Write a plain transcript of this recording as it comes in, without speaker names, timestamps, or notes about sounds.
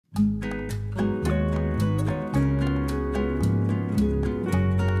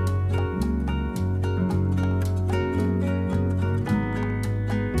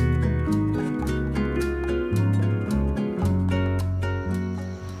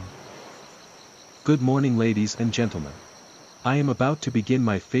Good morning, ladies and gentlemen. I am about to begin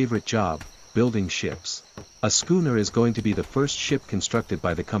my favorite job, building ships. A schooner is going to be the first ship constructed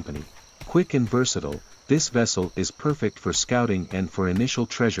by the company. Quick and versatile, this vessel is perfect for scouting and for initial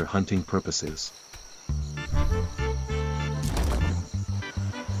treasure hunting purposes.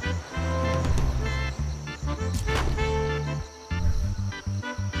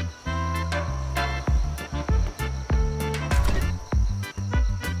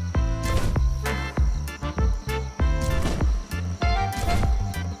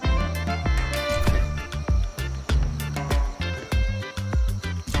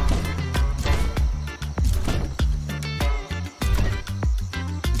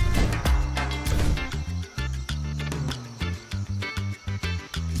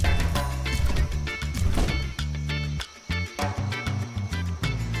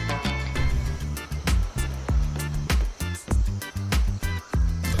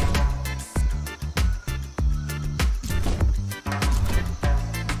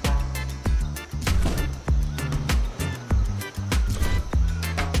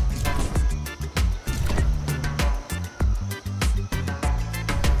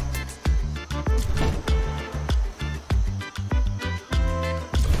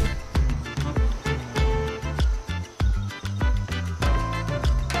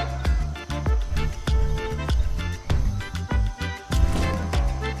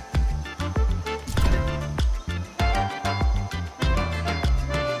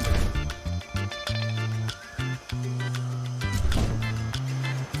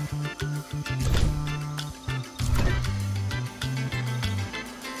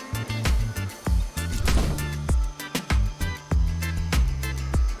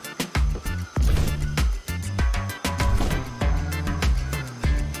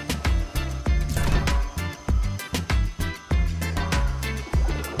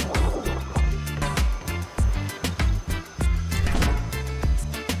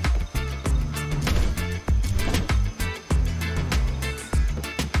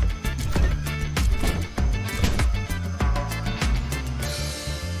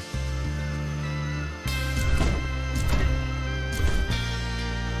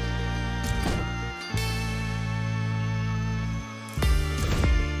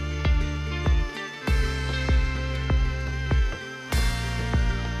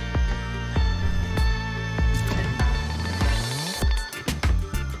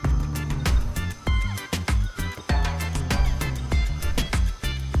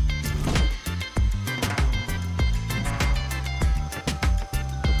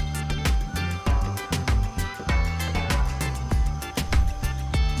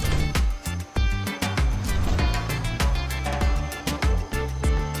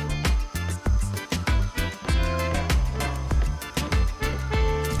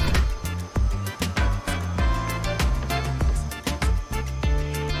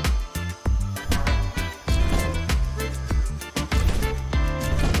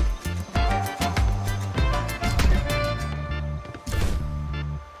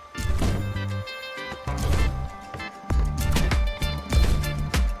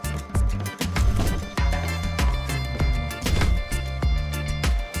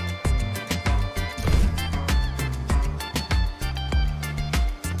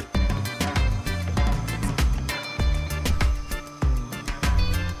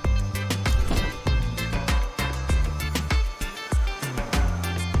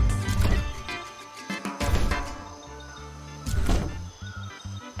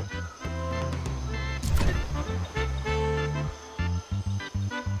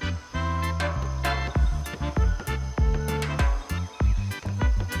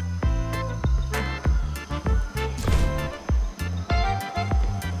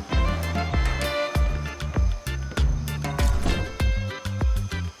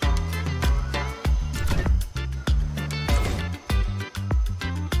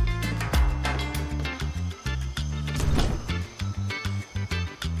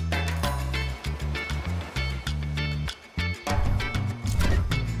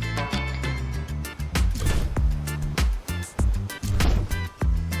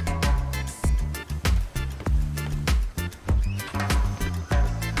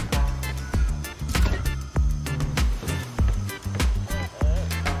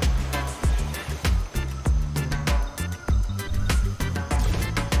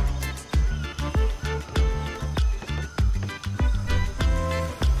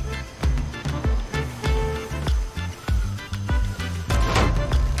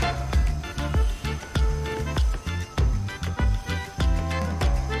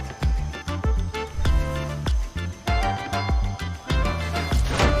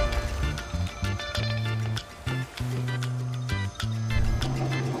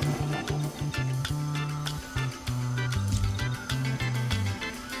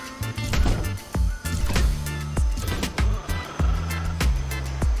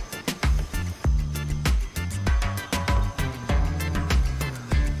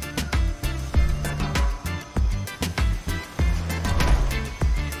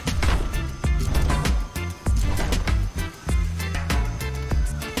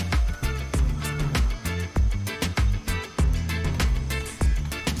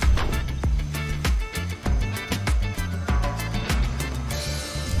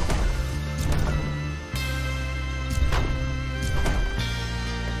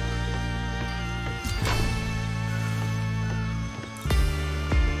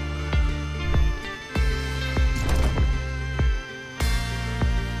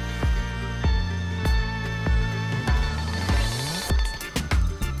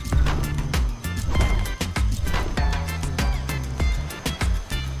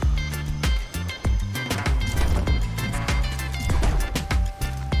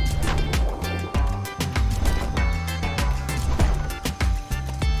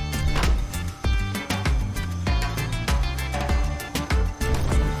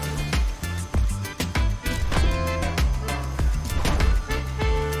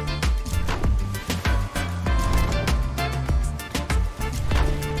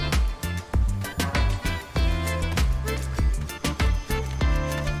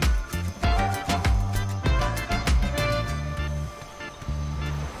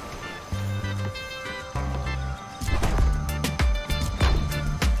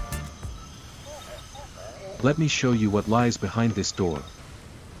 Let me show you what lies behind this door.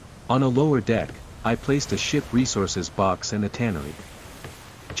 On a lower deck, I placed a ship resources box and a tannery.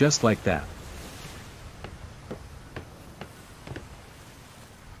 Just like that.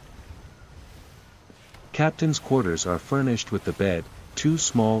 Captain's quarters are furnished with the bed, 2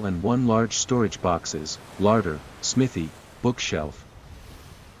 small and 1 large storage boxes, larder, smithy, bookshelf,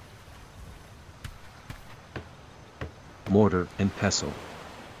 mortar and pestle.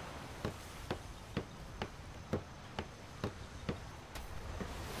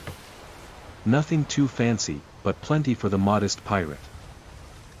 Nothing too fancy, but plenty for the modest pirate.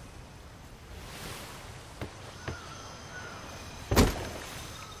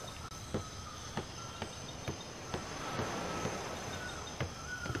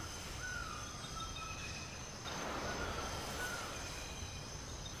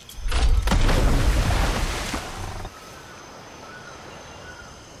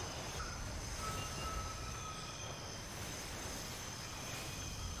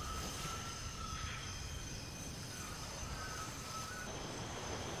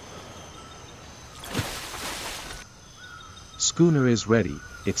 Schooner is ready,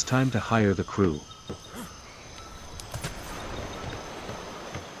 it's time to hire the crew.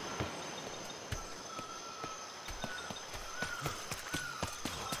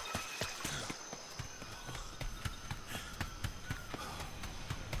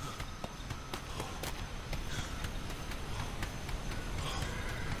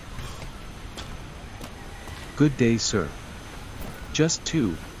 Good day, sir. Just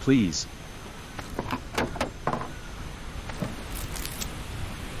 2, please.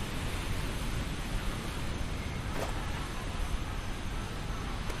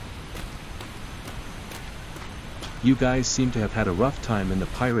 You guys seem to have had a rough time in the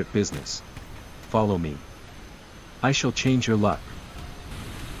pirate business. Follow me. I shall change your luck.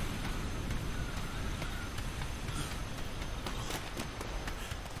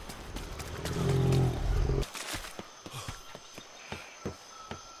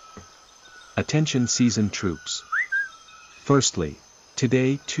 Attention seasoned troops. Firstly,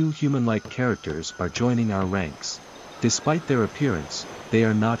 today 2 human-like characters are joining our ranks. Despite their appearance, they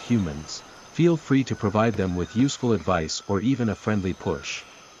are not humans. Feel free to provide them with useful advice or even a friendly push.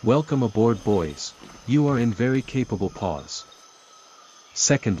 Welcome aboard, boys. You are in very capable paws.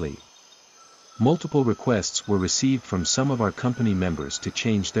 Secondly, multiple requests were received from some of our company members to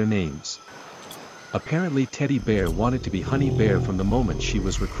change their names. Apparently Teddy Bear wanted to be Honey Bear from the moment she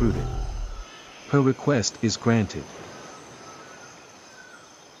was recruited. Her request is granted.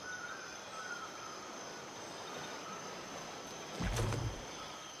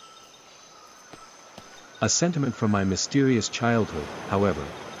 A sentiment from my mysterious childhood, however,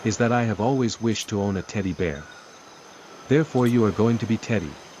 is that I have always wished to own a teddy bear. Therefore you are going to be Teddy.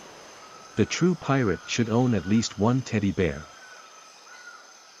 The true pirate should own at least 1 teddy bear.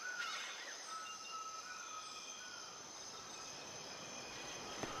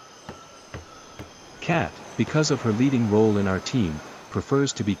 Cat, because of her leading role in our team,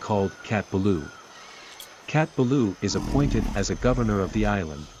 prefers to be called Cat Baloo. Cat Baloo is appointed as a governor of the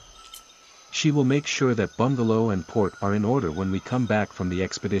island. She will make sure that bungalow and port are in order when we come back from the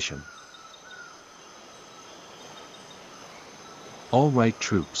expedition. All right,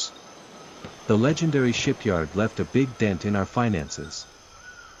 troops. The legendary shipyard left a big dent in our finances.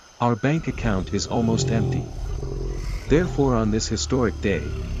 Our bank account is almost empty. Therefore on this historic day,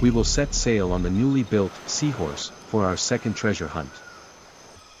 we will set sail on the newly built Seahorse for our second treasure hunt.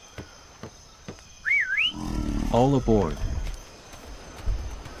 All aboard.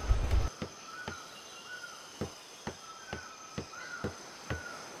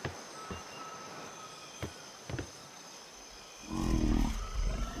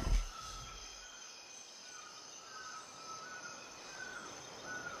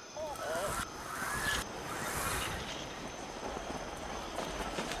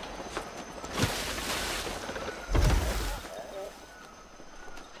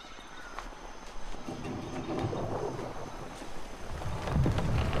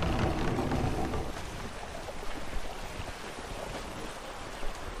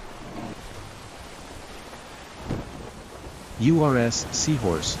 URS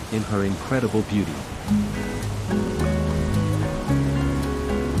Seahorse, in her incredible beauty.